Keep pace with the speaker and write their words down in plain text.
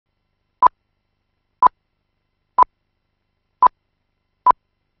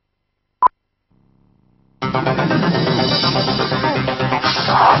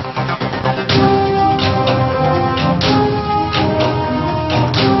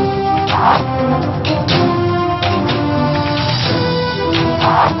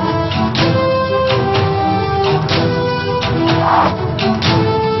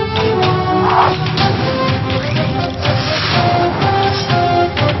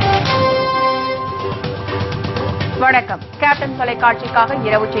வணக்கம். கேப்டன் தொலைக்காட்சிக்காக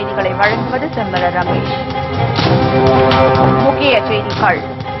இரவு செய்திகளை வழங்குவது செம்மலர் ரமேஷ். முக்கிய செய்திகள்.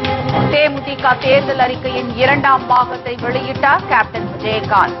 தேமுதிக தேர்தல் அறிக்கையின் 2ஆம் பாகத்தை வெளியிட்டார் கேப்டன்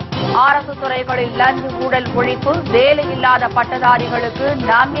விஜயகாந்த். அரசு துறைகளில் லஞ்ச ஊழல் ஒழிப்பு, வேலையில்லாத பட்டதாரிகளுக்கு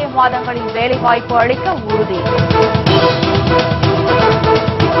 4 மாதங்களில் வேலைவாய்ப்பு அளிக்க உறுதி.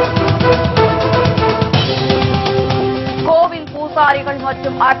 கோவில் பூசாரிகள்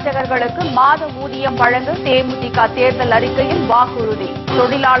மற்றும் அர்ச்சகர்களுக்கு மாத ஊதியம் வழங்க தேமுதிக தேர்தல் அறிக்கையில் வாக்குறுதி.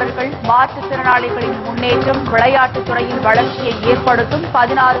 தொழிலாளர்கள், மாற்றுத்திறனாளிகளின் முன்னேற்றம், விளையாட்டுத் துறையில் வளர்ச்சியை ஏற்படுத்தும்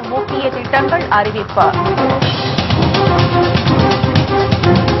 16 முக்கிய திட்டங்கள் அறிவிப்பு.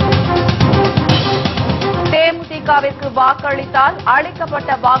 தேமுதிகவிற்கு வாக்களித்தால்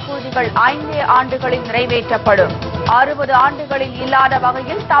அளிக்கப்பட்ட வாக்குறுதிகள் 5 ஆண்டுகளில் நிறைவேற்றப்படும். 60 ஆண்டுகளில் இல்லாத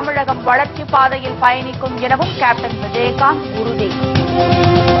வகையில் தமிழகம் வளர்ச்சி பாதையில் பயணிக்கும் எனவும் கேப்டன் விஜயகாந்த் உறுதி.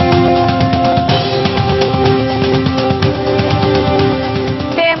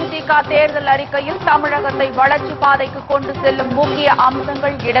 தேமுதிக தேர்தல் அறிக்கையில் தமிழகத்தை வளர்ச்சி பாதைக்கு கொண்டு செல்லும் முக்கிய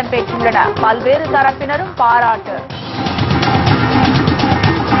அம்சங்கள் இடம்பெற்றுள்ளன. பல்வேறு தரப்பினரும் பாராட்டு.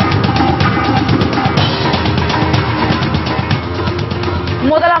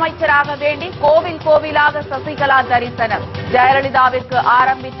 முதலமைச்சராக வேண்டி கோவில் கோவிலாக சசிகலா தரிசனம். ஜெயலலிதாவிற்கு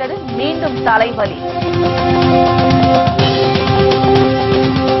ஆரம்பித்தது மீண்டும் தலைவலி.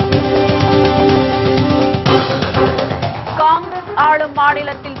 காங்கிரஸ் ஆளும்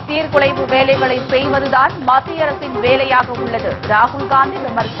மாநிலத்தில் சீர்குலைவு வேலைகளை செய்வதுதான் மத்திய அரசின் வேலையாக உள்ளது. ராகுல் காந்தி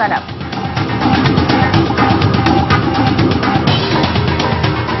விமர்சனம்.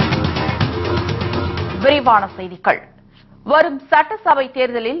 விரிவான செய்திகள். வரும் சட்டசபை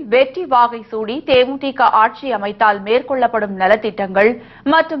தேர்தலில் வெற்றி வாகை சூடி தேமுதிக ஆட்சி அமைத்தால் மேற்கொள்ளப்படும் நலத்திட்டங்கள்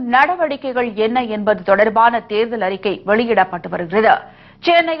மற்றும் நடவடிக்கைகள் என்ன என்பது தொடர்பான தேர்தல் அறிக்கை வெளியிடப்பட்டு வருகிறது.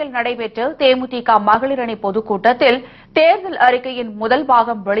 சென்னையில் நடைபெற்ற தேமுதிக மகளிர் அணி பொதுக்கூட்டத்தில் தேர்தல் அறிக்கையின் முதல்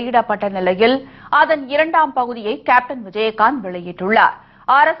பாகம் வெளியிடப்பட்ட நிலையில் அதன் 2ஆம் பகுதியை கேப்டன் விஜயகாந்த் வெளியிட்டுள்ளார்.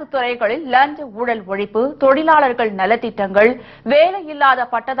 அரசு துறைகளில் லஞ்ச ஊழல் ஒழிப்பு, தொழிலாளர்கள் நலத்திட்டங்கள், வேலையில்லாத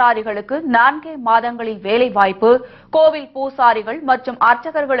பட்டதாரிகளுக்கு 4 மாதங்களில் வேலைவாய்ப்பு, கோவில் பூசாரிகள் மற்றும்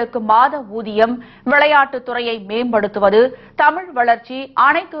அர்ச்சகர்களுக்கு மாத ஊதியம், விளையாட்டுத் துறையை மேம்படுத்துவது, தமிழ் வளர்ச்சி,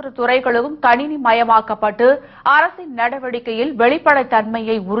 அனைத்து துறைகளும் கணினி மயமாக்கப்பட்டு அரசின் நடவடிக்கையில்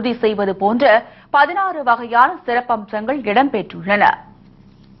வெளிப்படைத்தன்மையை உறுதி செய்வது போன்ற 16 வகையான சிறப்பம்சங்கள் இடம்பெற்றுள்ளன.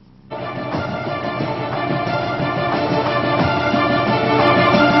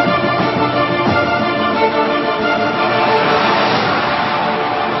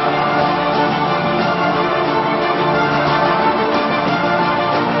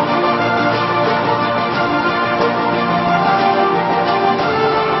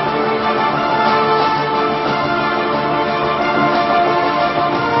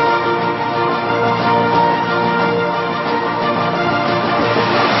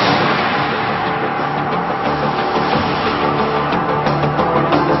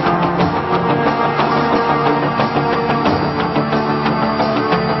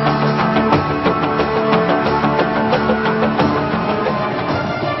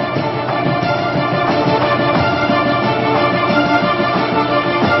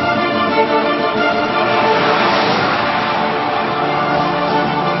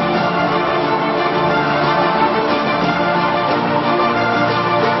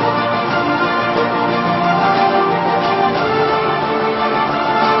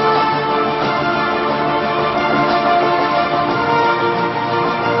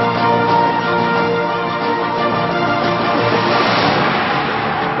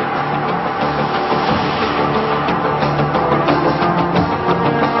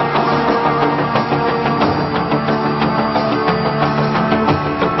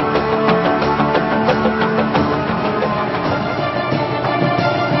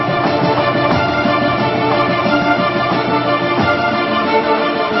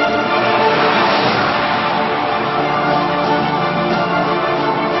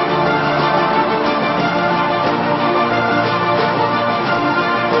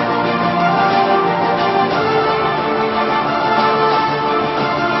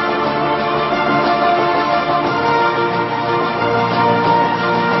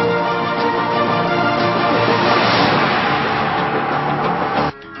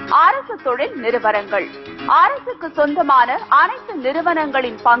 தொழில் நிறுவனங்கள். அரசுக்கு சொந்தமான அனைத்து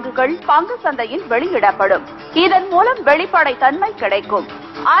நிறுவனங்களின் பங்குகள் பங்கு சந்தையில் வெளியிடப்படும். இதன் மூலம் வெளிப்படை தன்மை கிடைக்கும்.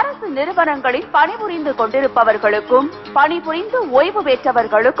 அரசு நிறுவனங்களில் பணிபுரிந்து கொண்டிருப்பவர்களுக்கும் பணிபுரிந்து ஓய்வு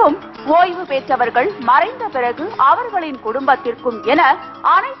பெற்றவர்களுக்கும் ஓய்வு பெற்றவர்கள் மறைந்த பிறகு அவர்களின் குடும்பத்திற்கும் என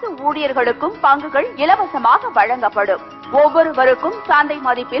அனைத்து ஊழியர்களுக்கும் பங்குகள் இலவசமாக வழங்கப்படும். ஒவ்வொருவருக்கும் சந்தை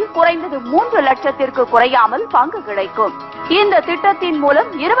மதிப்பில் குறைந்தது 3 லட்சத்திற்கு குறையாமல் பங்கு கிடைக்கும். இந்த திட்டத்தின்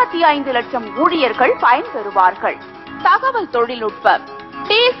மூலம் 25 லட்சம் ஊழியர்கள் பயன்பெறுவார்கள். தகவல் தொழில்நுட்பம்.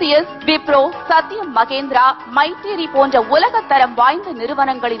 TCS, விப்ரோ, சத்யம் மகேந்திரா, மைட்டேரி போன்ற உலகத்தரம் வாய்ந்த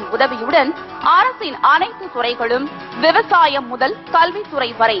நிறுவனங்களின் உதவியுடன் அரசின் அனைத்து துறைகளும் விவசாயம் முதல் கல்வித்துறை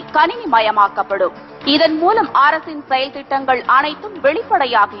வரை கணினிமயமாக்கப்படும். இதன் மூலம் அரசின் செயல் திட்டங்கள் அனைத்தும்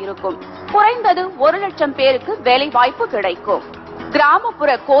வெளிப்படையாக இருக்கும். குறைந்தது 1 லட்சம் பேருக்கு வேலைவாய்ப்பு கிடைக்கும்.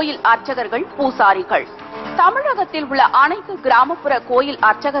 கிராமப்புற கோயில் அர்ச்சகர்கள், பூசாரிகள். தமிழகத்தில் உள்ள அனைத்து கிராமப்புற கோயில்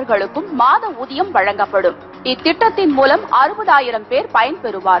அர்ச்சகர்களுக்கும் மாத ஊதியம் வழங்கப்படும். இத்திட்டத்தின் மூலம் 60,000 பேர்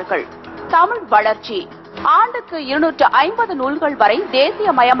பயன்பெறுவார்கள். தமிழ் வளர்ச்சி. ஆண்டுக்கு 250 நூல்கள் வரை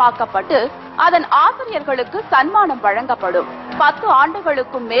தேசியமயமாக்கப்பட்டு அதன் ஆசிரியர்களுக்கு சன்மானம் வழங்கப்படும். 10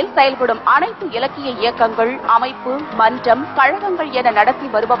 ஆண்டுகளுக்கும் மேல் செயல்படும் அனைத்து இலக்கிய இயக்கங்கள், அமைப்பு, மன்றம், கழகங்கள் என நடத்தி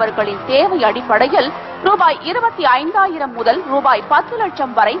வருபவர்களின் தேவை அடிப்படையில் ரூபாய் 25,000 முதல் ரூபாய் 10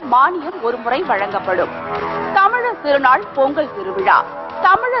 லட்சம் வரை மானியம் ஒருமுறை வழங்கப்படும். தமிழர் திருநாள் பொங்கல் திருவிழா.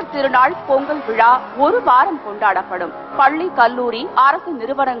 தமிழர் திருநாள் பொங்கல் விழா 1 வாரம் கொண்டாடப்படும். பள்ளி, கல்லூரி, அரசு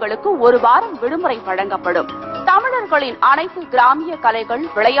நிறுவனங்களுக்கு 1 வாரம் விடுமுறை வழங்கப்படும். தமிழர்களின் அனைத்து கிராமிய கலைகள்,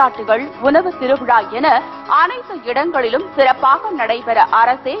 விளையாட்டுகள், உணவு திருவிழா என அனைத்து இடங்களிலும் சிறப்பாக நடைபெற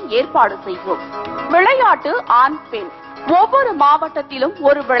அரசே ஏற்பாடு செய்யும். விளையாட்டு ஆண், பெண். ஒவ்வொரு மாவட்டத்திலும்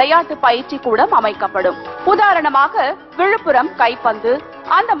ஒரு விளையாட்டு பயிற்சி கூடம் அமைக்கப்படும். உதாரணமாக விழுப்புரம் கைப்பந்து.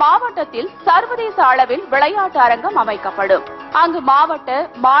 அந்த மாவட்டத்தில் சர்வதேச அளவில் விளையாட்டு அரங்கம் அமைக்கப்படும். அங்கு மாவட்ட,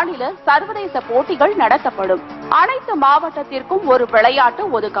 மாநில, சர்வதேச போட்டிகள் நடத்தப்படும். அனைத்து மாவட்டத்திற்கும் ஒரு விளையாட்டு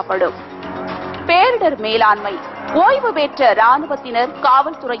ஒதுக்கப்படும். பேரிடர் மேலாண்மை. ஓய்வு பெற்ற ராணுவத்தினர்,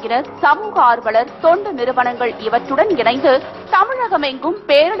 காவல்துறையினர், சமூக ஆர்வலர், தொண்டு நிறுவனங்கள் இவற்றுடன் இணைந்து தமிழகமெங்கும்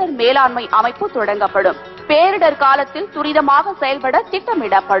பேரிடர் மேலாண்மை அமைப்பு தொடங்கப்படும். பேரிடர் காலத்தில் துரிதமாக செயல்பட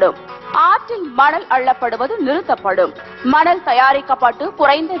திட்டமிடப்படும். ஆற்றில் மணல் அள்ளப்படுவது நிறுத்தப்படும். மணல் தயாரிக்கப்பட்டு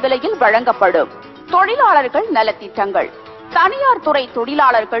குறைந்த விலையில் வழங்கப்படும். தொழிலாளர்கள் நலத்திட்டங்கள். தனியார் துறை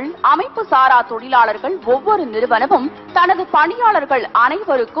தொழிலாளர்கள், அமைப்பு சாரா தொழிலாளர்கள் ஒவ்வொரு நிறுவனமும் தனது பணியாளர்கள்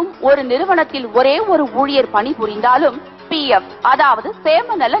அனைவருக்கும் ஒரு நிறுவனத்தில் ஒரே ஒரு ஊழியர் பணிபுரிந்தாலும் PF, அதாவது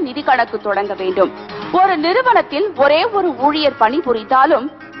சேம நல நிதி கணக்கு தொடங்க வேண்டும். ஒரு நிறுவனத்தில் ஒரே ஒரு ஊழியர் பணிபுரிந்தாலும்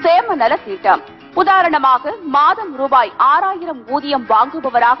சேம நல திட்டம். உதாரணமாக மாதம் ரூபாய் 6,000 ஊதியம்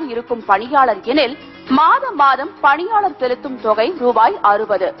வாங்குபவராக இருக்கும் பணியாளர் எனில் மாதம் மாதம் பணியாளர் செலுத்தும் தொகை ரூபாய்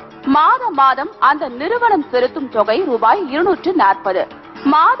 60. மாதம் மாதம் அந்த நிறுவனம் செலுத்தும் தொகை ரூபாய் 240.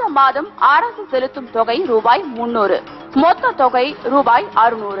 மாதம் மாதம் அரசு செலுத்தும் தொகை ரூபாய் 300. மொத்த தொகை ரூபாய்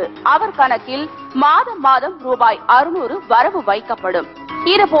 600. அவர் கணக்கில் மாதம் மாதம் ரூபாய் 600 வரவு வைக்கப்படும்.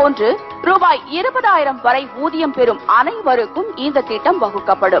 இதுபோன்று ரூபாய் 20,000 வரை ஊதியம் பெறும் அனைவருக்கும் இந்த திட்டம்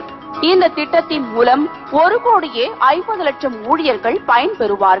வகுக்கப்படும். இந்த திட்டத்தின் மூலம் 1,50,00,000 லட்சம் ஊழியர்கள்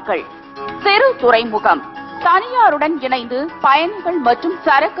பயன்பெறுவார்கள். சிறு துறைமுகம். தனியாருடன் இணைந்து பயணிகள் மற்றும்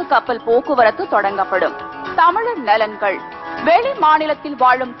சரக்கு கப்பல் போக்குவரத்து தொடங்கப்படும். தமிழர் நலன்கள். வெளி மாநிலத்தில்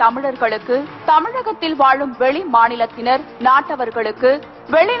வாழும் தமிழர்களுக்கு, தமிழகத்தில் வாழும் வெளி மாநிலத்தினர், நாட்டவர்களுக்கு,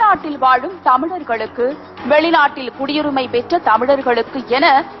 வெளிநாட்டில் வாழும் தமிழர்களுக்கு, வெளிநாட்டில் குடியுரிமை பெற்ற தமிழர்களுக்கு என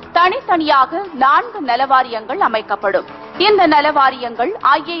தனித்தனியாக 4 நலவாரியங்கள் அமைக்கப்படும். இந்த நலவாரியங்கள்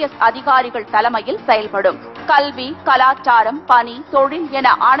IAS அதிகாரிகள் தலைமையில் செயல்படும். கல்வி, கலாச்சாரம், பணி, தொழில் என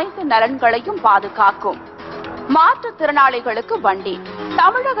அனைத்து நலன்களையும் பாதுகாக்கும். மாற்றுத்திறனாளிகளுக்கு வண்டி.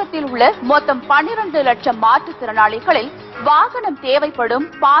 தமிழகத்தில் உள்ள மொத்தம் 12 லட்சம் மாற்றுத்திறனாளிகளில் வாகனம் தேவைப்படும்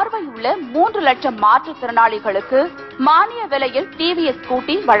பார்வை உள்ள 3 லட்சம் மாற்றுத்திறனாளிகளுக்கு மானிய விலையில் TVS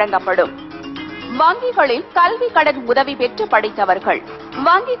ஸ்கூட்டி வழங்கப்படும். வங்கிகளில் கல்வி கடன் உதவி பெற்று படித்தவர்கள்.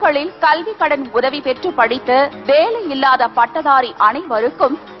 வங்கிகளில் கல்வி கடன் உதவி பெற்று படித்த வேலை இல்லாத பட்டதாரி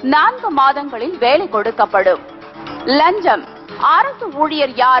அனைவருக்கும் 4 மாதங்களில் வேலை கொடுக்கப்படும். லஞ்சம். அரசு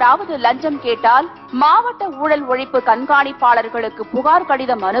ஊழியர் யாராவது லஞ்சம் கேட்டால் மாவட்ட ஊழல் ஒழிப்பு கண்காணிப்பாளர்களுக்கு புகார்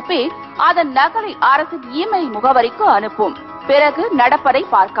கடிதம் அனுப்பி அதன் நகலை அரசின் இமெயில் முகவரிக்கு அனுப்பும். பிறகு நடப்பதை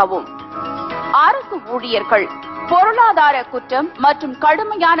பார்க்கவும். அரசு ஊழியர்கள் பொருளாதார குற்றம் மற்றும்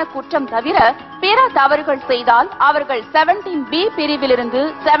கடுமையான குற்றம் தவிர பிற தவறுகள் செய்தால் அவர்கள் 17B பிரிவிலிருந்து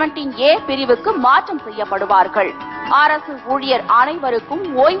 17A பிரிவுக்கு மாற்றம் செய்யப்படுவார்கள். அரசு ஊழியர் அனைவருக்கும்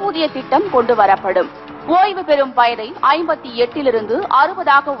ஓய்வூதிய திட்டம் கொண்டு வரப்படும். ஓய்வு பெறும் வயதை 58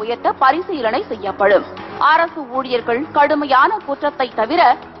 60 உயர்த்த பரிசீலனை செய்யப்படும். அரசு ஊழியர்கள் கடுமையான குற்றத்தை தவிர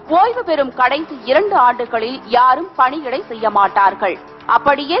ஓய்வு பெறும் கடைசி 2 ஆண்டுகளில் யாரும் பணியிடை செய்ய மாட்டார்கள்.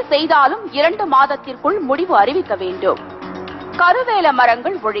 அப்படியே செய்தாலும் 2 மாதத்திற்குள் முடிவு அறிவிக்க வேண்டும். கருவேல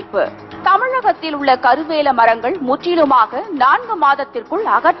மரங்கள் ஒழிப்பு. தமிழகத்தில் உள்ள கருவேல மரங்கள் முற்றிலுமாக 4 மாதத்திற்குள்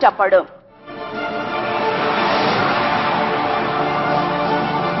அகற்றப்படும்.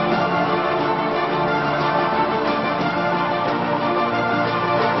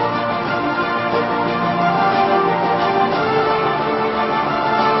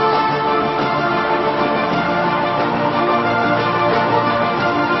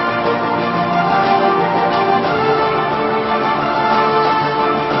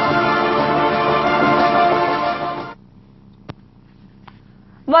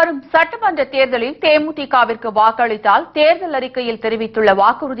 வரும் சட்டமன்ற தேர்தலில் தேமுதிகவிற்கு வாக்களித்தால் தேர்தல் அறிக்கையில் தெரிவித்துள்ள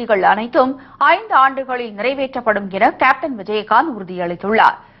வாக்குறுதிகள் அனைத்தும் 5 ஆண்டுகளில் நிறைவேற்றப்படும் என கேப்டன் விஜயகாந்த்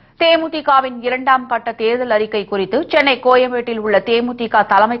உறுதியளித்துள்ளார். தேமுதிகவின் 2ஆம் கட்ட தேர்தல் அறிக்கை குறித்து சென்னை கோயம்பேட்டில் உள்ள தேமுதிக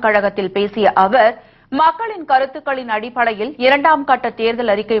தலைமைக் கழகத்தில் பேசிய அவர், மக்களின் கருத்துக்களின் அடிப்படையில் 2ஆம் கட்ட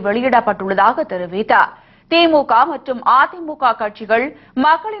தேர்தல் அறிக்கை வெளியிடப்பட்டுள்ளதாக தெரிவித்தார். திமுக மற்றும் அதிமுக கட்சிகள்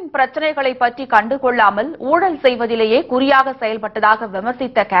மக்களின் பிரச்சினைகளை பற்றி கண்டுகொள்ளாமல் ஊழல் செய்வதிலேயே குறியாக செயல்பட்டதாக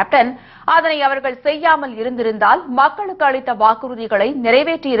விமர்சித்த கேப்டன், அதனை அவர்கள் செய்யாமல் இருந்திருந்தால் மக்களுக்கு அளித்த வாக்குறுதிகளை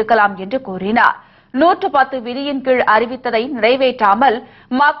நிறைவேற்றியிருக்கலாம் என்று கூறினார். 110 விதியின் கீழ் அறிவித்ததை நிறைவேற்றாமல்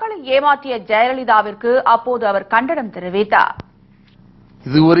மக்களை ஏமாற்றிய ஜெயலலிதாவிற்கு அப்போது அவர் கண்டனம் தெரிவித்தார்.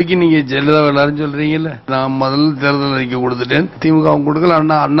 இதுவரைக்கும் நீங்க ஜெயலலிதா எல்லாரும் சொல்றீங்கல்ல, நான் முதல் தேர்தல் அறிக்கை கொடுத்துட்டேன், திமுக கொடுக்கல,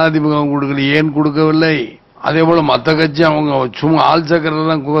 அண்ணா திமுக கொடுக்கல, ஏன் கொடுக்கவில்லை? அதே போல மற்ற கட்சி அவங்க சும்மா ஆள் சக்கரை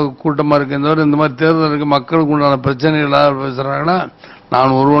தான் கூட்டமா இருக்கு. இந்த மாதிரி தேர்தலுக்கு மக்களுக்கு உண்டான பிரச்சனைகள் பேசுறாங்கன்னா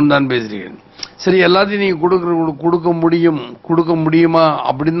நான் ஒருவன் தான் பேசுறேன். சரி, எல்லாத்தையும் நீங்க கொடுக்க முடியுமா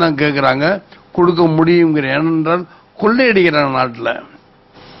அப்படின்னு தான் கேட்கறாங்க. கொடுக்க முடியுங்கிற, ஏனென்றால் கொள்ளையடிக்கிறாங்க நாட்டில்.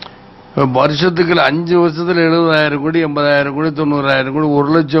 வருஷத்துக்கு 5 வருஷத்துல 70,000 கோடி 80,000 கோடி 90,000 கோடி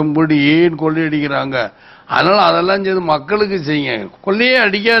 1 லட்சம் கோடி ஏன் கொள்ளையடிக்கிறாங்க? அதனால அதெல்லாம் செய்து மக்களுக்கு செய்யுங்க, கொள்ளையே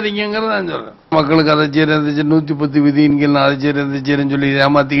அடிக்காதீங்கிறத நான் சொல்றேன். மக்களுக்கு அதை செய்ய 110 விதியின் அதை செய்யறேன்னு சொல்லி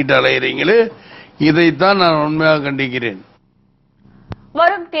ஏமாத்திக்கிட்டு அலையிறீங்களே, இதைத்தான் நான் உண்மையாக கண்டிக்கிறேன்.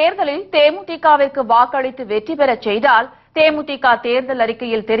 வரும் தேர்தலில் தேமுதிகவிற்கு வாக்களித்து வெற்றி பெறச் செய்தால் தேமுதிக தேர்தல்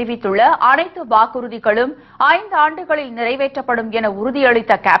அறிக்கையில் தெரிவித்துள்ள அனைத்து வாக்குறுதிகளும் 5 ஆண்டுகளில் நிறைவேற்றப்படும் என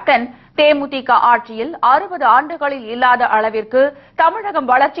உறுதியளித்த கேப்டன், தேமுதிக ஆட்சியில் 60 ஆண்டுகளில் இல்லாத அளவிற்கு தமிழகம்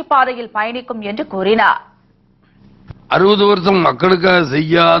வளர்ச்சிப் பாதையில் பயணிக்கும் என்று கூறினார். 60 வருஷம் மக்களுக்காக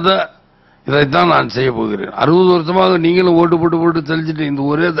செய்யாத இதைத்தான் நான் செய்ய போகிறேன். 60 வருஷமாக நீங்களும் ஓட்டு போட்டு செலுத்திட்டு இந்த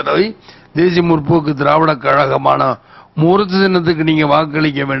ஒரே தடவை தேசிய முற்போக்கு திராவிட கழகமான முரசு சின்னத்துக்கு நீங்க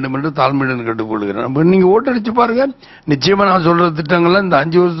வாக்களிக்க வேண்டும் என்று தாழ்மையுடன் கேட்டுக்கொள்கிறேன். நீங்க ஓட்டடிச்சு பாருங்க, நிச்சயமா நான் சொல்ற திட்டங்கள்லாம் இந்த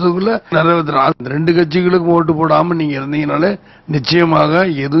 5 வருஷத்துக்குள்ள நிறைவேற்றலாம். 2 கட்சிகளுக்கும் ஓட்டு போடாம நீங்க இருந்தீங்கனாலே நிச்சயமாக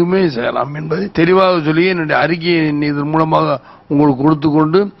எதுவுமே செய்யலாம் என்பதை தெளிவாக சொல்லி என்னுடைய அறிக்கையை இதன் மூலமாக உங்களுக்கு கொடுத்து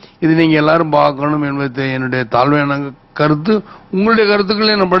கொண்டு இது நீங்க எல்லாரும் பார்க்கணும் என்பது என்னுடைய தாழ்மையான கருத்து. உங்களுடைய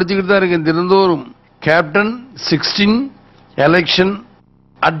கருத்துக்களை நான் படிச்சுக்கிட்டு தான் இருக்கேன் தினந்தோறும். கேப்டன் 16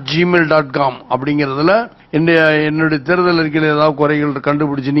 election@gmail.com அப்படிங்கிறதுல என்னுடைய தேர்தல் அறிக்கையில் ஏதாவது குறைகள்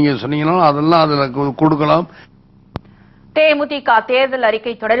கண்டுபிடிச்சு நீங்க சொன்னீங்கன்னா அதெல்லாம் அதுல கொடுக்கலாம். தேமுதிக தேர்தல்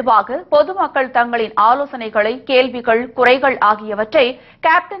அறிக்கை தொடர்பாக பொதுமக்கள் தங்களின் ஆலோசனைகளை, கேள்விகள், குறைகள் ஆகியவற்றை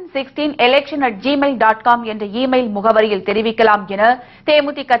கேப்டன் 16 election@gmail.com என்ற இமெயில் முகவரியில் தெரிவிக்கலாம் என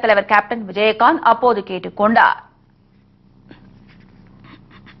தேமுதிக தலைவர் கேப்டன் விஜயகாந்த் அப்போது கேட்டுக் கொண்டார்.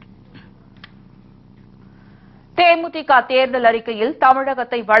 தேமுதிக தேர்தல் அறிக்கையில்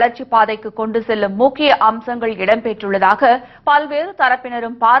தமிழகத்தை வளர்ச்சி பாதைக்கு கொண்டு செல்லும் முக்கிய அம்சங்கள் இடம்பெற்றுள்ளதாக பல்வேறு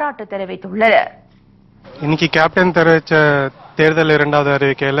தரப்பினரும் பாராட்டு தெரிவித்துள்ளனர். இன்னைக்கு கேப்டன் தெரிவித்த தேர்தல் 2வது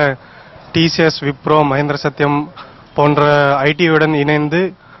அறிக்கையில டிசிஎஸ், விப்ரோ, மஹேந்திர சத்தியம் போன்ற ஐடியுடன் இணைந்து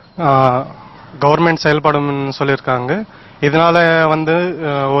கவர்மெண்ட் செயல்படும் சொல்லியிருக்காங்க. இதனால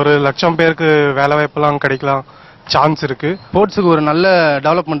 1,00,000 பேருக்கு வேலை வாய்ப்பெல்லாம் கிடைக்கலாம் சான்ஸ் இருக்கு. ஸ்போர்ட்ஸுக்கு ஒரு நல்ல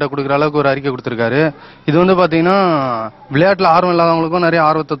டெவலப்மெண்ட்டை கொடுக்குற அளவுக்கு ஒரு அறிக்கை கொடுத்துருக்காரு. இது பாத்தீங்கன்னா விளையாட்டுல ஆர்வம் இல்லாதவங்களுக்கும் நிறைய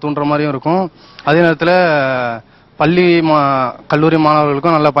ஆர்வத்தை தூண்டுற மாதிரியும் இருக்கும். அதே நேரத்தில் பள்ளி கல்லூரி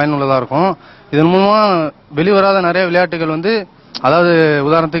மாணவர்களுக்கும் நல்ல பயனுள்ளதா இருக்கும். இதன் மூலமா வெளிவராத நிறைய விளையாட்டுகள் அதாவது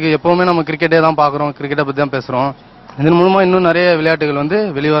உதாரணத்துக்கு எப்பவுமே நம்ம கிரிக்கெட்டே தான் பாக்குறோம், கிரிக்கெட்டை பத்தி தான் பேசுறோம். இதன் மூலமா இன்னும் நிறைய விளையாட்டுகள்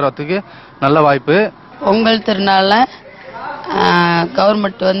வெளிவரத்துக்கு நல்ல வாய்ப்பு. பொங்கல் திருநாள்ல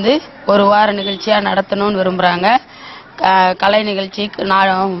கவர்மெண்ட் ஒரு வார நிகழ்ச்சியா நடத்தணும்னு விரும்புறாங்க. கலை நிகழ்ச்சி,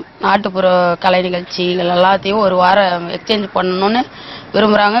 நாட்டுப்புற கலை நிகழ்ச்சிகள் எல்லாத்தையும் ஒரு வாரம் எக்ஸ்சேஞ்ச் பண்ணணும்னு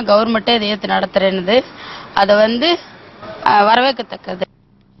விரும்புறாங்க. கவர்மெண்ட்டே இதை ஏற்று நடத்துறது அதை வரவேற்கத்தக்கது.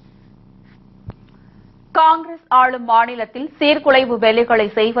 காங்கிரஸ் ஆளும் மாநிலத்தில் சீர்குலைவு வேலைகளை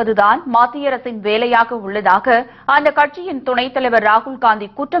செய்வதுதான் மத்திய அரசின் வேலையாக உள்ளதாக அந்த கட்சியின் துணைத் தலைவர் ராகுல் காந்தி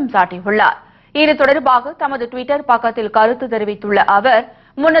குற்றம் சாட்டியுள்ளார். இது தொடர்பாக தமது டுவிட்டர் பக்கத்தில் கருத்து தெரிவித்துள்ள அவர்,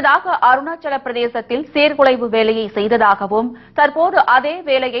 முன்னதாக அருணாச்சல பிரதேசத்தில் சீர்குலைவு வேலையை செய்ததாகவும் தற்போது அதே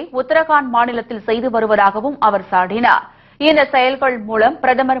வேலையை உத்தரகாண்ட் மாநிலத்தில் செய்து வருவதாகவும் அவர் சாடினார். இந்த செயல்கள் மூலம்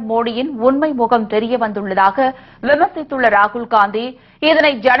பிரதமர் மோடியின் உண்மை முகம் தெரிய வந்துள்ளதாக விமர்சித்துள்ள ராகுல் காந்தி,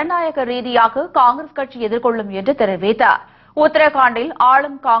 இதனை ஜனநாயக ரீதியாக காங்கிரஸ் கட்சி எதிர்கொள்ளும் என்று தெரிவித்தார். உத்தரகாண்டில்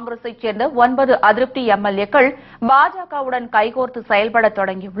ஆளும் காங்கிரஸைச் சேர்ந்த 9 அதிருப்தி எம்எல்ஏக்கள் பாஜகவுடன் கைகோர்த்து செயல்பட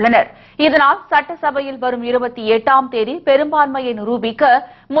தொடங்கியுள்ளனர். இதனால் சட்டசபையில் வரும் 28ஆம் தேதி பெரும்பான்மையை நிரூபிக்க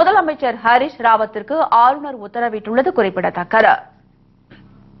முதலமைச்சர் ஹரிஷ் ராவத்திற்கு ஆளுநர் உத்தரவிட்டுள்ளது குறிப்பிடத்தக்கது.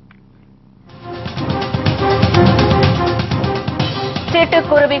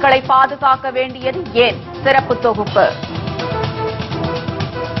 சிட்டுக்குருவிகளை பாதுகாக்க வேண்டியது ஏன்? சிறப்பு தொகுப்பு.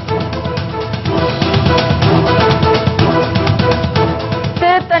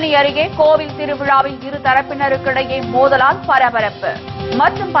 திருத்தணி அருகே கோவில் திருவிழாவில் இரு தரப்பினருக்கிடையே மோதலால் பரபரப்பு.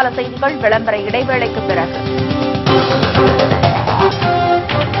 மற்றும் பல செய்திகள் விளம்பர இடைவேளைக்கு பிறகு.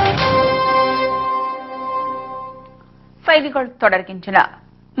 செய்திகள் தொடர்கின்றன.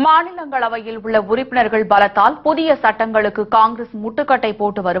 மாநிலங்களவையில் உள்ள உறுப்பினர்கள் பலத்தால் புதிய சட்டங்களுக்கு காங்கிரஸ் முட்டுக்கட்டை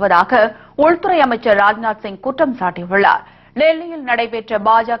போட்டு வருவதாக உள்துறை அமைச்சர் ராஜ்நாத் சிங் குற்றம் சாட்டியுள்ளார். டெல்லியில் நடைபெற்ற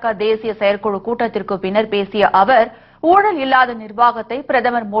பாஜக தேசிய செயற்குழு கூட்டத்திற்கு பின்னர் பேசிய அவர், ஊழல் இல்லாத நிர்வாகத்தை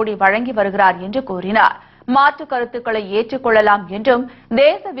பிரதமர் மோடி வழங்கி வருகிறார் என்று கூறினார். மாற்று கருத்துக்களை ஏற்றுக்கொள்ளலாம் என்றும்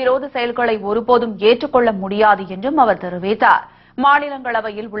தேச விரோத செயல்களை ஒருபோதும் ஏற்றுக்கொள்ள முடியாது என்றும் அவர் தெரிவித்தார்.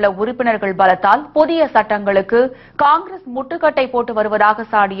 மாநிலங்களவையில் உள்ள உறுப்பினர்கள் பலத்தால் புதிய சட்டங்களுக்கு காங்கிரஸ் முட்டுக்கட்டை போட்டு வருவதாக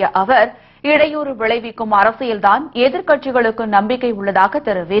சாடிய அவர், இடையூறு விளைவிக்கும் அரசியல்தான் எதிர்க்கட்சிகளுக்கு நம்பிக்கை உள்ளதாக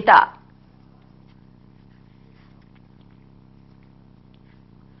தெரிவித்தார்.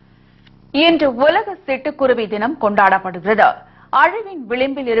 இன்று உலக சிட்டுக்குருவி தினம் கொண்டாடப்படுகிறது. அழிவின்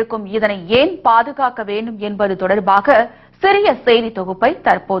விளிம்பில் இருக்கும் இதனை ஏன் பாதுகாக்க வேண்டும் என்பது தொடர்பாக சிறிய செய்தி தொகுப்பை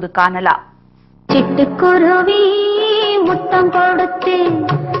தற்போது காணலாம். சிட்டுக்குருவி முத்தம் கொடுத்து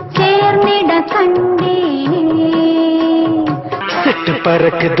சேர்ந்திட கண்டே, சிட்டு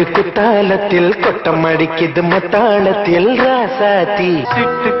பறக்குது குத்தாலத்தில், கொட்டம் அடிக்குது மத்தாளத்தில் ராசாத்தி.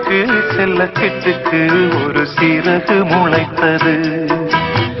 சிட்டுக்கு செல்ல சிட்டுக்கு ஒரு சிறகு முளைத்தது,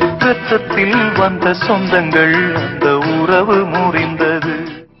 ரத்தத்தில் வந்த சொந்தங்கள் அந்த உறவு முறிந்தது.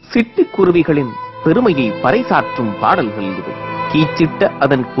 சிட்டுக்குருவிகளின் பெருமையை பறைசாற்றும் பாடல்கள் இது. கீச்சிட்ட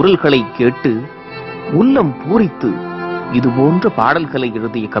அதன் குரல்களை கேட்டு உள்ளம் பூரித்து இதுபோன்ற பாடல்களை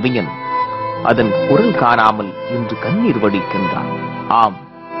எழுதிய கவிஞன் அதன் குரல் காணாமல் இன்று கண்ணீர் வடிக்கின்றான். ஆம்,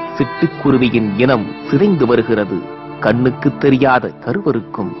 சிட்டுக்குருவியின் இனம் சிதைந்து வருகிறது. கண்ணுக்கு தெரியாத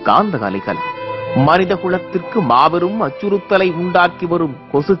கருவருக்கும் காந்த அலைகள் மனித குலத்திற்கு மாபெரும் அச்சுறுத்தலை உண்டாக்கி வரும்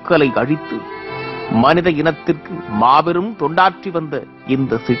கொசுக்களை அழித்து மனித இனத்திற்கு மாபெரும் தொண்டாற்றி வந்த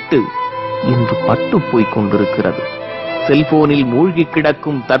இந்த சிட்டு இன்று பட்டு போய்க் கொண்டிருக்கிறது. செல்போனில் மூழ்கி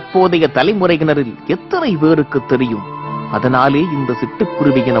கிடக்கும் தற்போதைய தலைமுறையினரில் எத்தனை பேருக்கு தெரியும் அதனாலே இந்த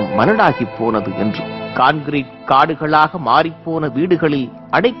சிட்டுக்குருவி இனம் மலடாகி போனது என்று? கான்கிரீட் காடுகளாக மாறிப்போன வீடுகளில்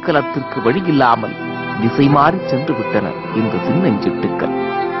அடைக்கலத்திற்கு வழியில்லாமல் திசை மாறி சென்று விட்டன இந்த சின்னஞ்சிட்டுக்கள்.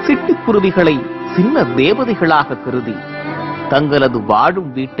 சிட்டுக்குருவிகளை சின்ன தேவதைகளாக கருதி தங்களது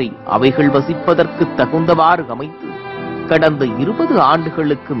வாழும் வீட்டை அவைகள் வசிப்பதற்கு தகுந்தவாறு அமைத்து கடந்த 20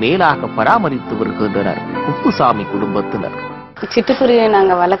 ஆண்டுகளுக்கு மேலாக பராமரித்து வருகின்றனர் குப்புசாமி குடும்பத்தினர். சிட்டுக்குருவியை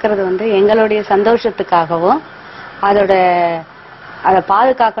நாங்க வளர்க்கறது எங்களுடைய சந்தோஷத்துக்காகவும் அதை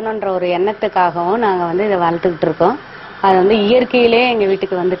பாதுகாக்கணும்ன்ற ஒரு எண்ணத்துக்காகவும் நாங்க இதை வளர்த்துக்கிட்டு இருக்கோம். அது இயற்கையிலே எங்க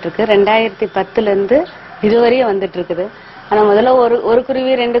வீட்டுக்கு வந்துட்டு இருக்கு. 2010ல இருந்து இதுவரையும் வந்துட்டு இருக்குது. ஆனா முதல்ல ஒரு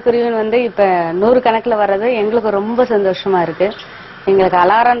குருவி 2 குருவின்னு இப்ப 100 கணக்குல வர்றது எங்களுக்கு ரொம்ப சந்தோஷமா இருக்கு. எங்களுக்கு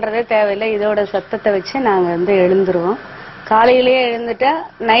அலாரன்றதே தேவையில்லை. இதோட சத்தத்தை வச்சு நாங்க எழுந்துருவோம். காலையிலேயே எழுந்துட்டா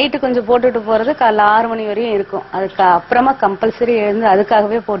நைட்டு கொஞ்சம் போட்டுட்டு போறது காலைல 6 மணி வரையும் இருக்கும். அதுக்கு அப்புறமா கம்பல்சரி எழுந்து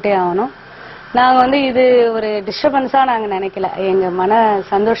அதுக்காகவே போட்டே ஆகணும். நாங்க இது ஒரு டிஸ்டர்பன்ஸா நாங்க நினைக்கல. எங்க மன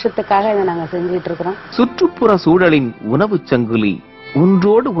சந்தோஷத்துக்காக இதை நாங்க செஞ்சுட்டு இருக்கிறோம். சுற்றுப்புற சூழலின் உணவு சங்கிலி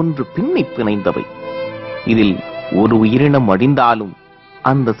ஒன்றோடு ஒன்று பின்னி பிணைந்தவை. இதில் ஒரு உயிரினம் அழிந்தாலும்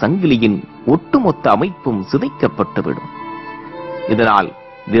அந்த சங்கிலியின் ஒட்டுமொத்த அமைப்பும் சிதைக்கப்பட்டுவிடும். இதனால்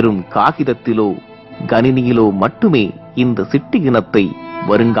வெறும் காகிதத்திலோ கணினியிலோ மட்டுமே இந்த சிட்டு இனத்தை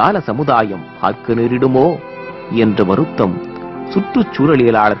வருங்கால சமுதாயம் பார்க்க நேரிடுமோ என்ற வருத்தம்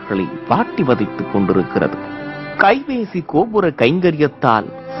சுற்றுச்சூழலியலாளர்களை வாட்டி வதைத்துக் கொண்டிருக்கிறது. கைபேசி கோபுர கைங்கரியத்தால்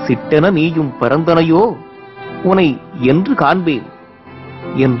சிட்டென நீயும் பிறந்தனையோ, உனை என்று காண்பேன்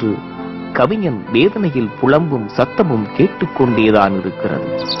என்று கவிஞன் வேதனையில் புலம்பும் சத்தமும் கேட்டுக்கொண்டேதான் இருக்கிறது.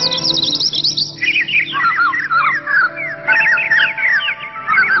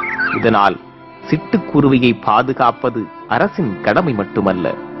 இதனால் சிட்டுக்குருவியை பாதுகாப்பது அரசின் கடமை மட்டுமல்ல,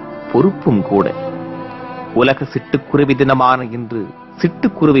 பொறுப்பும் கூட. உலக சிட்டுக்குருவி தினமான இன்று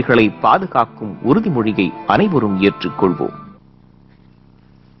சிட்டுக்குருவிகளை பாதுகாக்கும் உறுதிமொழியை அனைவரும் ஏற்றுக்கொள்வோம்.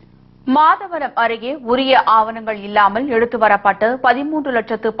 மாதவரம் அருகே உரிய ஆவணங்கள் இல்லாமல் எடுத்து வரப்பட்ட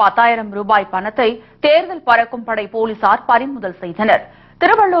 13,10,000 ரூபாய் பணத்தை தேர்தல் பறக்கும் படை போலீசார் பறிமுதல் செய்தனர்.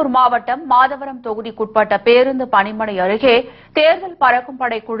 திருவள்ளூர் மாவட்டம் மாதவரம் தொகுதிக்குட்பட்ட பேருந்து பணிமனை அருகே தேர்தல் பறக்கும்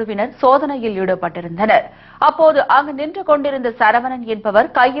படை குழுவினர் சோதனையில் ஈடுபட்டிருந்தனர். அப்போது அங்கு நின்று கொண்டிருந்த சரவணன் என்பவர்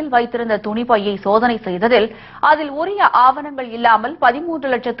கையில் வைத்திருந்த துணிப்பையை சோதனை செய்ததில் அதில் உரிய ஆவணங்கள் இல்லாமல்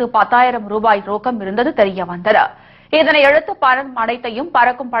 13,10,000 ரூபாய் ரொக்கம் இருந்தது தெரியவந்தது. இதனையடுத்து பணம் அனைத்தையும்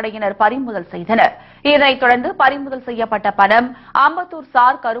பறக்கும் படையினர் பறிமுதல் செய்தனர். இதனைத் தொடர்ந்து பறிமுதல் செய்யப்பட்ட பணம் அம்பத்தூர்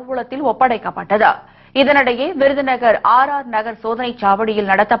சார் கருவூலத்தில் ஒப்படைக்கப்பட்டது. இதனிடையே விருதுநகர் RR நகர் சோதனைச் சாவடியில்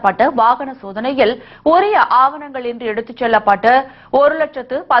நடத்தப்பட்ட வாகன சோதனையில் உரிய ஆவணங்கள் இன்றி எடுத்துச் செல்லப்பட்ட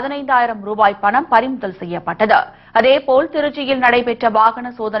 1,15,000 ரூபாய் பணம் பறிமுதல் செய்யப்பட்டது. அதேபோல் திருச்சியில் நடைபெற்ற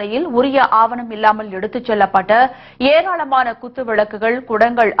வாகன சோதனையில் உரிய ஆவணம் இல்லாமல் எடுத்துச் செல்லப்பட்ட ஏராளமான குத்து விளக்குகள்,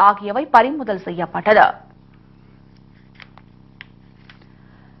 குடங்கள் ஆகியவை பறிமுதல் செய்யப்பட்டது.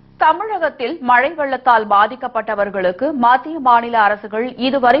 தமிழகத்தில் மழை வெள்ளத்தால் பாதிக்கப்பட்டவர்களுக்கு மத்திய மாநில அரசுகள்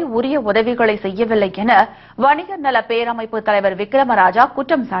இதுவரை உரிய உதவிகளை செய்யவில்லை என வணிகர் நல பேரமைப்பு தலைவர் விக்ரமராஜா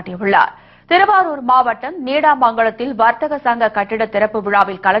குற்றம் சாட்டியுள்ளார். திருவாரூர் மாவட்டம் நீடாமங்கலத்தில் வர்த்தக சங்க கட்டிட திறப்பு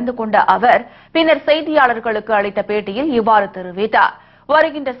விழாவில் கலந்து கொண்ட அவர் பின்னர் செய்தியாளர்களுக்கு அளித்த பேட்டியில் இவ்வாறு தெரிவித்தார்.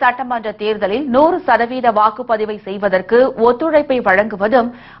 வருகின்ற சட்டமன்ற தேர்தலில் 100% வாக்குப்பதிவை செய்வதற்கு ஒத்துழைப்பை வழங்குவதும்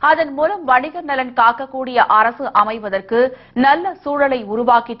அதன் மூலம் வணிகர் நலன் காக்கக்கூடிய அரசு அமைவதற்கு நல்ல சூழலை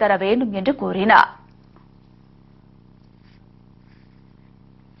உருவாக்கி தர வேண்டும் என்று கூறினார்.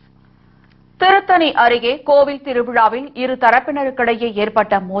 திருத்தணி அருகே கோவில் திருவிழாவில் இரு தரப்பினருக்கிடையே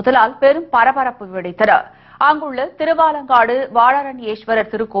ஏற்பட்ட மோதலால் பெரும் பரபரப்பு வெடித்தது. அங்குள்ள திருவாலங்காடு வாழரண்யேஸ்வரர்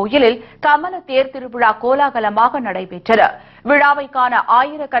திருக்கோயிலில் கமல தேர் திருவிழா கோலாகலமாக நடைபெற்றது. விழாவை காண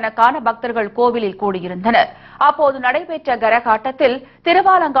ஆயிரக்கணக்கான பக்தர்கள் கோவிலில் கூடியிருந்தனர். அப்போது நடைபெற்ற கரகாட்டத்தில்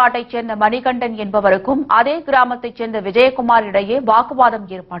திருவாலங்காட்டைச் சேர்ந்த மணிகண்டன் என்பவருக்கும் அதே கிராமத்தைச் சேர்ந்த விஜயகுமார் இடையே வாக்குவாதம்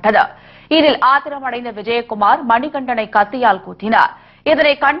ஏற்பட்டது. இதில் ஆத்திரமடைந்த விஜயகுமார் மணிகண்டனை கத்தியால் குத்தினார்.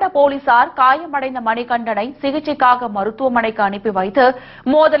 இதனை கண்ட போலீசார் காயமடைந்த மணிகண்டனை சிகிச்சைக்காக மருத்துவமனைக்கு அனுப்பி வைத்து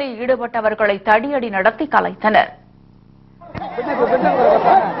மோதலில் ஈடுபட்டவர்களை தடியடி நடத்தி கலைத்தனர்.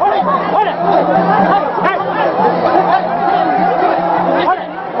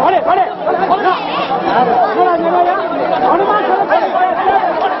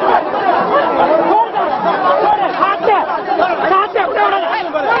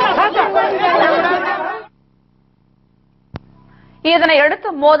 இதனையடுத்து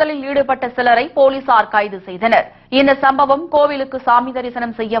மோதலில் ஈடுபட்ட சிலரை போலீசார் கைது செய்தனர். இந்த சம்பவம் கோவிலுக்கு சாமி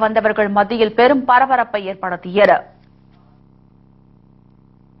தரிசனம் செய்ய வந்தவர்கள் மத்தியில் பெரும் பரபரப்பை ஏற்படுத்தியது.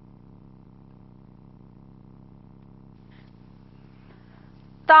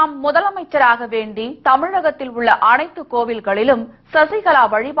 தாம் முதலமைச்சராக வேண்டி தமிழகத்தில் உள்ள அனைத்து கோவில்களிலும் சசிகலா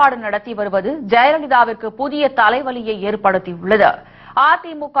வழிபாடு நடத்தி வருவது ஜெயலலிதாவிற்கு புதிய தலைவலியை ஏற்படுத்தியுள்ளது.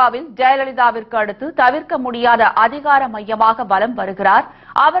 அதிமுகவில் ஜெயலலிதாவிற்கு அடுத்து தவிர்க்க முடியாத அதிகார மையமாக வலம் வருகிறார்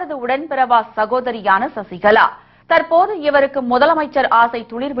அவரது உடன்பிறவா சகோதரியான சசிகலா. தற்போது இவருக்கு முதலமைச்சர் ஆசை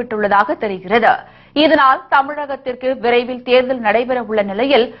துளிர்விட்டுள்ளதாக தெரிகிறது. இதனால் தமிழகத்திற்கு விரைவில் தேர்தல் நடைபெறவுள்ள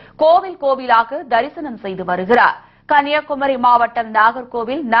நிலையில் கோவில் கோவிலாக தரிசனம் செய்து வருகிறார். கன்னியாகுமரி மாவட்டம்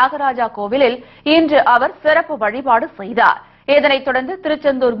நாகர்கோவில் நாகராஜா கோவிலில் இன்று அவர் சிறப்பு வழிபாடு செய்தார். இதனைத் தொடர்ந்து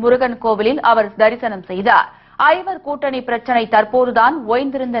திருச்செந்தூர் முருகன் கோவிலில் அவர் தரிசனம் செய்தார். ஐவர் கூட்டணி பிரச்சினை தற்போதுதான்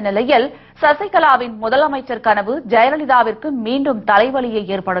ஓய்ந்திருந்த நிலையில் சசிகலாவின் முதலமைச்சர் கனவு ஜெயலலிதாவிற்கு மீண்டும் தலைவலியை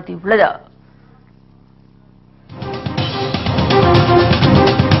ஏற்படுத்தியுள்ளது.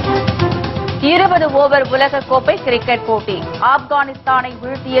 ஓவர் உலகக்கோப்பை கிரிக்கெட் போட்டி ஆப்கானிஸ்தானை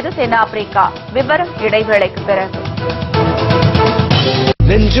வீழ்த்தியது தென்னாப்பிரிக்கா. விவரம் இடைவேளைக்கு பிறகு.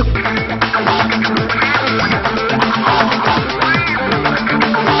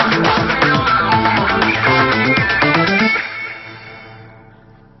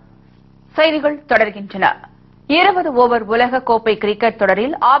 செய்திகள் தொடர்கின்றன. 20 ஓவர் உலகக்கோப்பை கிரிக்கெட்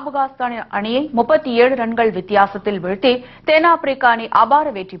தொடரில் ஆப்கானிஸ்தான் அணியை 37 ரன்கள் வித்தியாசத்தில் வீழ்த்தி தென்னாப்பிரிக்க அணி அபார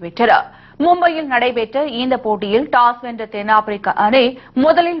வெற்றி பெற்றது. மும்பையில் நடைபெற்ற இந்த போட்டியில் டாஸ் வென்ற தென்னாப்பிரிக்க அணி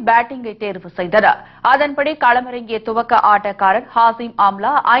முதலில் பேட்டிங்கை தேர்வு செய்தது. அதன்படி களமிறங்கிய துவக்க ஆட்டக்காரர் ஹாசிம்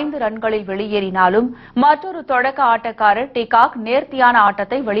ஆம்லா 5 ரன்களில் வெளியேறினாலும் மற்றொரு தொடக்க ஆட்டக்காரர் டிகாக் நேர்த்தியான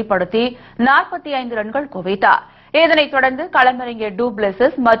ஆட்டத்தை வெளிப்படுத்தி 45 ரன்கள் குவித்தார். இதனைத் தொடர்ந்து களமிறங்கிய டு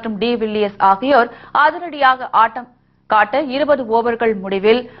பிளெசிஸ் மற்றும் டி வில்லியர்ஸ் ஆகியோர் அதிரடியாக ஆட்டம் காட்ட 20 ஓவர்கள்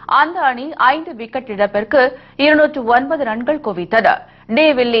முடிவில் அந்த அணி 5 விக்கெட் இழப்பிற்கு 209 ரன்கள் குவித்தது. டி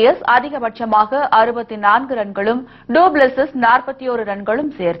வில்லியர்ஸ் அதிகபட்சமாக 64 ரன்களும் டு பிளெசிஸ் 41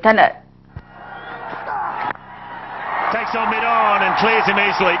 ரன்களும் சேர்த்தனர். Takes on mid-on and clears him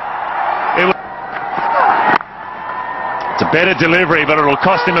easily. It's a better delivery, but it'll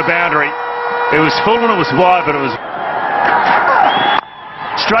cost him a boundary. It was full and it was wide, but it was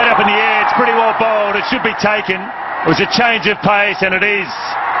straight up in the air. It's pretty well bowled. It should be taken. It was a change of pace, and it is.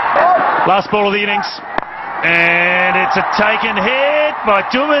 Last ball of the innings. And it's a taken hit by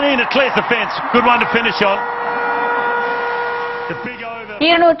Dumini, and it clears the fence. Good one to finish on. The big over.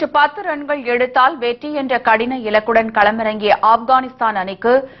 210 ரன்கள் எடுத்தால் வெற்றி என்ற கடின இலக்குடன் களமிறங்கிய ஆப்கானிஸ்தான்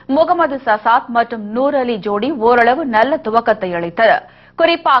அணிக்கு முகமது சசாத் மற்றும் நூர் அலி ஜோடி ஓரளவு நல்ல துவக்கத்தை அளித்தது.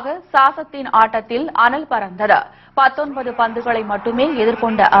 குறிப்பாக சாசத்தின் ஆட்டத்தில் அனல் பறந்தது. 19 பந்துகளை மட்டுமே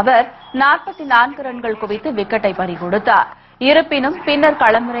எதிர்கொண்ட அவர் 44 ரன்கள் குவித்து விக்கெட்டை பறிகொடுத்தார். இருப்பினும் பின்னர்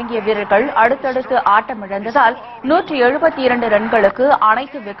களமிறங்கிய வீரர்கள் அடுத்தடுத்து ஆட்டமிழந்ததால் 172 ரன்களுக்கு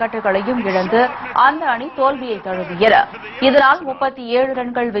அனைத்து விக்கெட்டுகளையும் இழந்து அந்த அணி தோல்வியை தழுவியது. இதனால் 37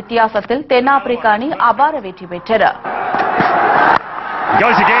 ரன்கள் வித்தியாசத்தில் தென்னாப்பிரிக்க அணி அபார வெற்றி பெற்றது.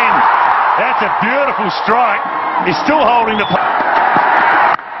 Goes again. That's a beautiful strike. He's still holding the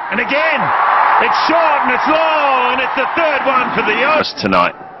and again it's short and it's long and it's the third one for the O's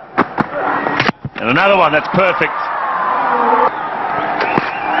tonight. And another one that's perfect.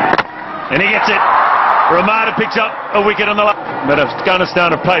 And he gets it. Ramada picks up a wicket on the left. But Afghanistan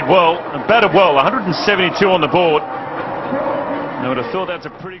have played well and batted well. 172 on the board. I would have thought that's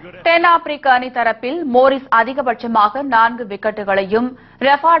a pretty good. தென்னாப்பிரிக்க அணி தரப்பில் Morris அதிகபட்சமாக 4 விக்கெட்டுகளையும்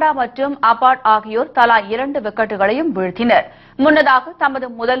ரெஃபாடா மற்றும் about ஆகியோர் தலா 2 விக்கெட்டுகளையும் வீழ்த்தினர். முன்னதாக தமது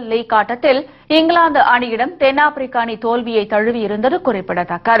முதல் லீக் ஆட்டத்தில் இங்கிலாந்து அணியிடம் தென்னாப்பிரிக்க அணி தோல்வியை தழுவியிருந்தது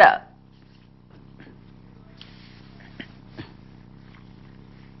குறிப்பிடத்தக்கது.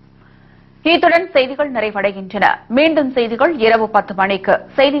 இத்துடன் செய்திகள் நிறைவடைகின்றன. மீண்டும் செய்திகள் இரவு 10 மணிக்கு.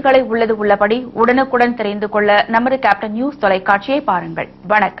 செய்திகளை உள்ளது உள்ளபடி உடனுக்குடன் தெரிந்து கொள்ள நமது கேப்டன் நியூஸ் தொலைக்காட்சியை பாருங்கள்.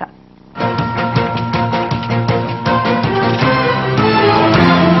 வணக்கம்.